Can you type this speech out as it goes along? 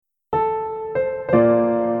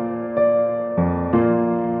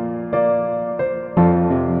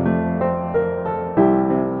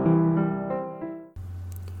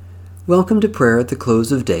Welcome to prayer at the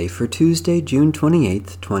close of day for Tuesday, June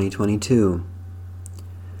 28th, 2022.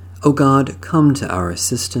 O God, come to our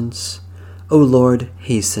assistance. O Lord,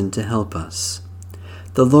 hasten to help us.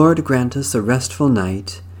 The Lord grant us a restful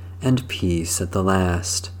night and peace at the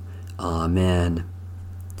last. Amen.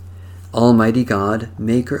 Almighty God,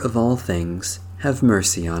 maker of all things, have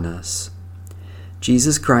mercy on us.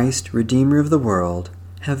 Jesus Christ, Redeemer of the world,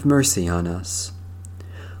 have mercy on us.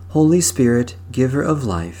 Holy Spirit, giver of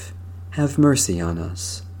life, have mercy on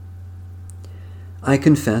us. I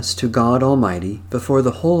confess to God Almighty before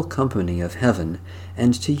the whole company of heaven,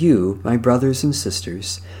 and to you, my brothers and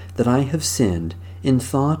sisters, that I have sinned in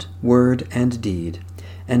thought, word, and deed,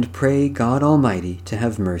 and pray God Almighty to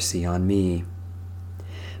have mercy on me.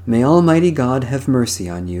 May Almighty God have mercy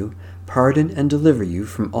on you, pardon and deliver you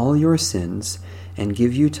from all your sins, and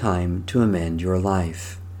give you time to amend your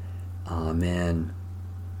life. Amen.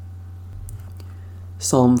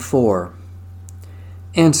 Psalm 4.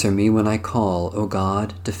 Answer me when I call, O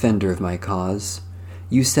God, defender of my cause.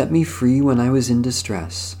 You set me free when I was in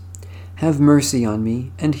distress. Have mercy on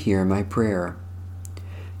me and hear my prayer.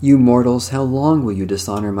 You mortals, how long will you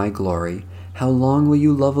dishonor my glory? How long will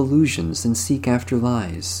you love illusions and seek after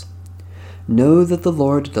lies? Know that the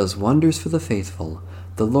Lord does wonders for the faithful.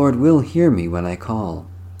 The Lord will hear me when I call.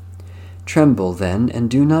 Tremble then and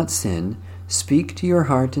do not sin. Speak to your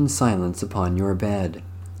heart in silence upon your bed.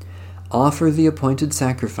 Offer the appointed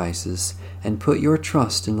sacrifices, and put your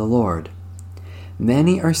trust in the Lord.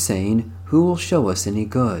 Many are saying, who will show us any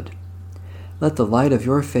good? Let the light of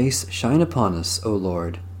your face shine upon us, O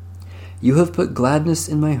Lord. You have put gladness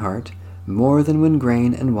in my heart, more than when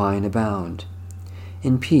grain and wine abound.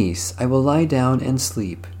 In peace I will lie down and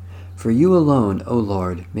sleep, for you alone, O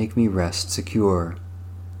Lord, make me rest secure.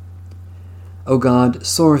 O God,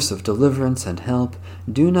 source of deliverance and help,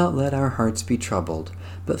 do not let our hearts be troubled,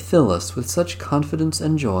 but fill us with such confidence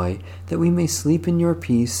and joy that we may sleep in your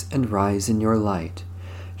peace and rise in your light.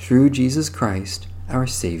 Through Jesus Christ, our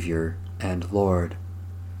Savior and Lord.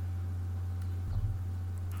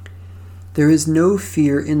 There is no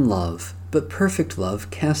fear in love, but perfect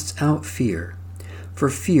love casts out fear. For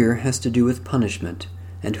fear has to do with punishment,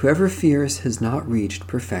 and whoever fears has not reached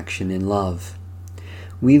perfection in love.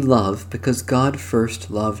 We love because God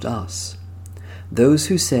first loved us. Those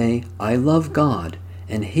who say, I love God,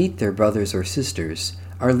 and hate their brothers or sisters,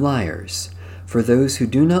 are liars, for those who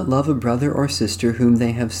do not love a brother or sister whom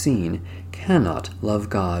they have seen cannot love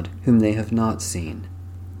God whom they have not seen.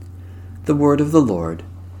 The word of the Lord.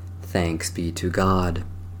 Thanks be to God.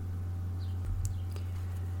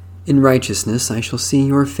 In righteousness I shall see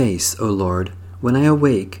your face, O Lord. When I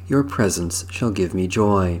awake, your presence shall give me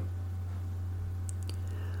joy.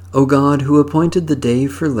 O God, who appointed the day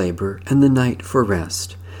for labor and the night for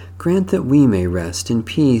rest, grant that we may rest in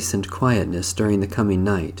peace and quietness during the coming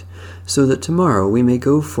night, so that tomorrow we may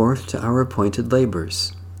go forth to our appointed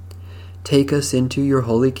labors. Take us into your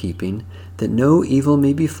holy keeping, that no evil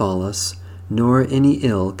may befall us, nor any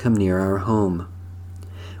ill come near our home.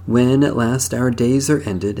 When at last our days are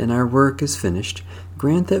ended and our work is finished,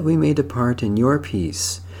 grant that we may depart in your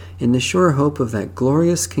peace, in the sure hope of that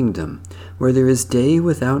glorious kingdom, where there is day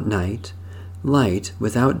without night, light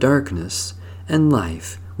without darkness, and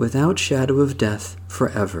life without shadow of death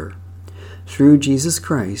forever. Through Jesus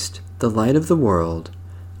Christ, the light of the world.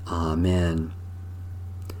 Amen.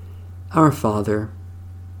 Our Father,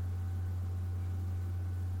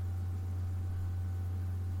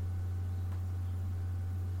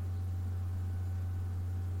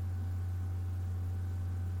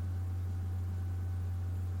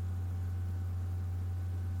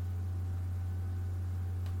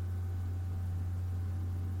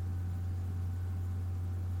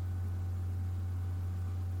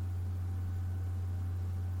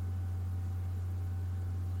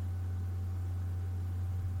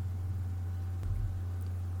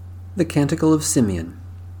 the Canticle of Simeon.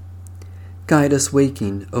 Guide us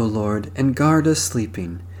waking, O Lord, and guard us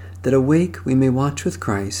sleeping, that awake we may watch with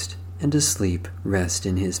Christ, and asleep rest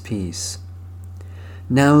in his peace.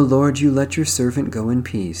 Now, Lord, you let your servant go in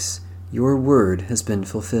peace. Your word has been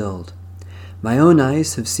fulfilled. My own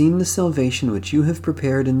eyes have seen the salvation which you have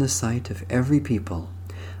prepared in the sight of every people,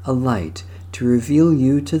 a light to reveal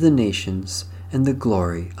you to the nations and the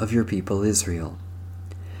glory of your people Israel.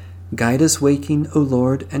 Guide us waking, O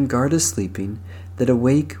Lord, and guard us sleeping, that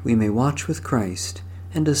awake we may watch with Christ,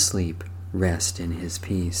 and asleep rest in his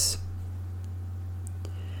peace.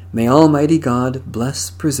 May Almighty God bless,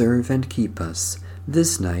 preserve, and keep us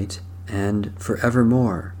this night and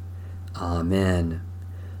forevermore. Amen.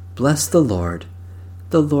 Bless the Lord.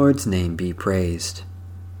 The Lord's name be praised.